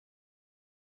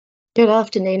Good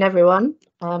afternoon, everyone.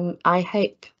 I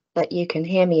hope that you can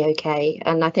hear me okay,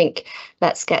 and I think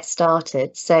let's get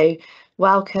started. So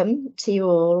welcome to you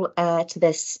all to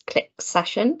this CLICC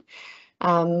session.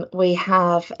 We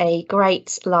have a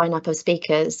great lineup of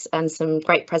speakers and some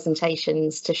great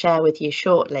presentations to share with you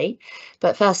shortly.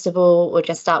 But first of all, we'll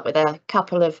just start with a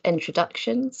couple of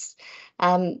introductions.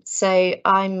 So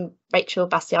I'm Rachel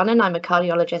Bastiaenen. I'm a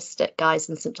cardiologist at Guy's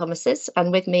and St Thomas's,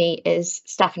 and with me is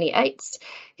Stephanie Oates,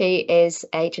 who is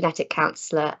a genetic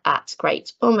counsellor at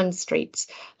Great Ormond Street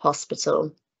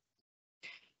Hospital.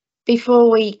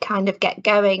 Before we kind of get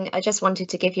going, I just wanted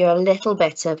to give you a little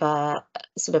bit of a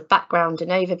sort of background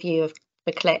and overview of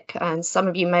the CLICC, and some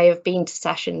of you may have been to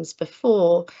sessions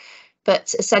before,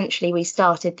 but essentially we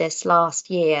started this last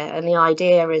year, and the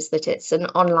idea is that it's an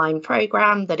online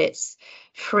programme, that it's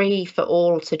free for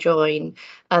all to join,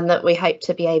 and that we hope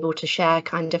to be able to share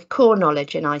kind of core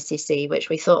knowledge in ICC, which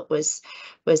we thought was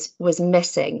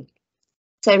missing.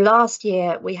 So last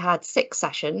year we had 6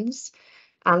 sessions,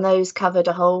 and those covered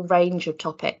a whole range of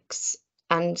topics,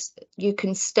 and you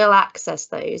can still access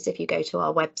those if you go to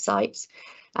our website.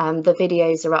 The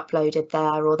videos are uploaded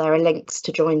there, or there are links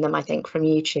to join them, I think, from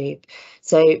YouTube.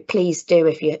 So please do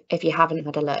if you haven't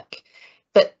had a look.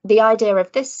 But the idea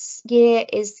of this year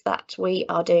is that we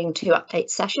are doing 2 update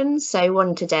sessions. So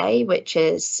one today, which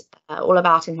is all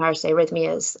about inherited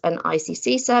arrhythmias and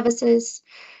ICC services.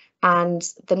 And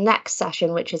the next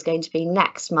session, which is going to be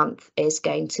next month, is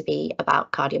going to be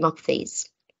about cardiomyopathies.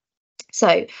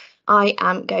 So I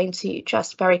am going to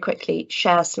just very quickly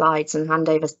share slides and hand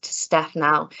over to Steph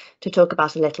now to talk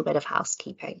about a little bit of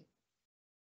housekeeping.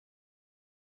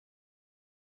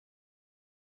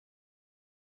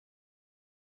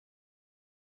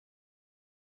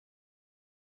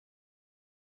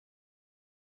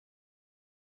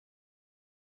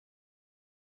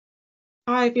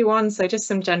 Hi everyone, so just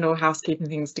some general housekeeping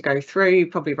things to go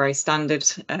through, probably very standard.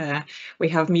 We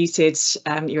have muted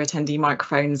your attendee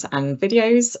microphones and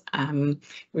videos.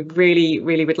 We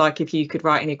really would like if you could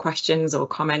write any questions or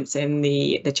comments in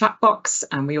the chat box,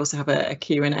 and we also have a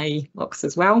Q&A box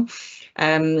as well.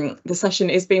 The session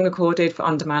is being recorded for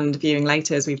on-demand viewing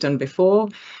later, as we've done before.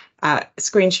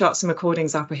 Screenshots and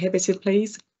recordings are prohibited,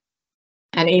 please.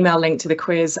 An email link to the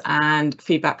quiz and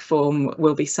feedback form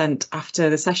will be sent after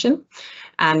the session,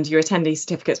 and your attendee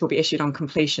certificates will be issued on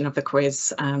completion of the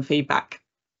quiz and feedback.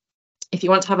 If you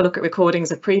want to have a look at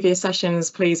recordings of previous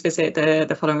sessions, please visit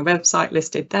the following website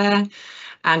listed there.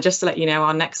 And just to let you know,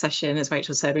 our next session, as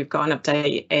Rachel said, we've got an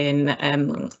update in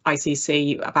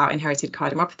ICC about inherited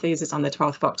cardiomyopathies. It's on the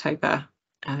 12th of October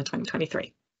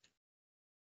 2023.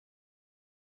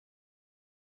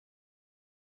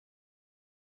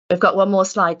 We've got one more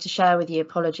slide to share with you.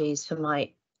 Apologies for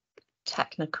my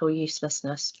technical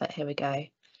uselessness, but here we go.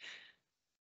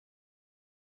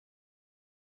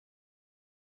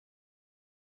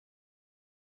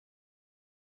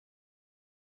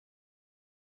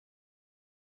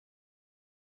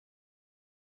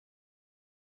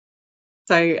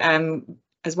 So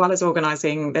as well as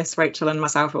organising this, Rachel and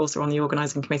myself are also on the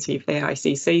organising committee for the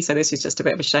ICC. So this is just a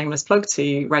bit of a shameless plug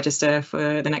to register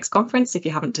for the next conference if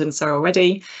you haven't done so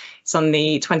already. It's on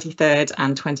the 23rd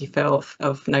and 24th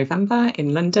of November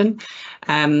in London.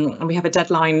 And we have a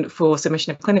deadline for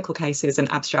submission of clinical cases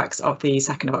and abstracts of the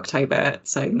 2nd of October,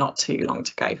 so not too long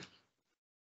to go.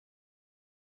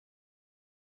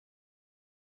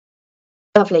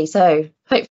 Lovely. So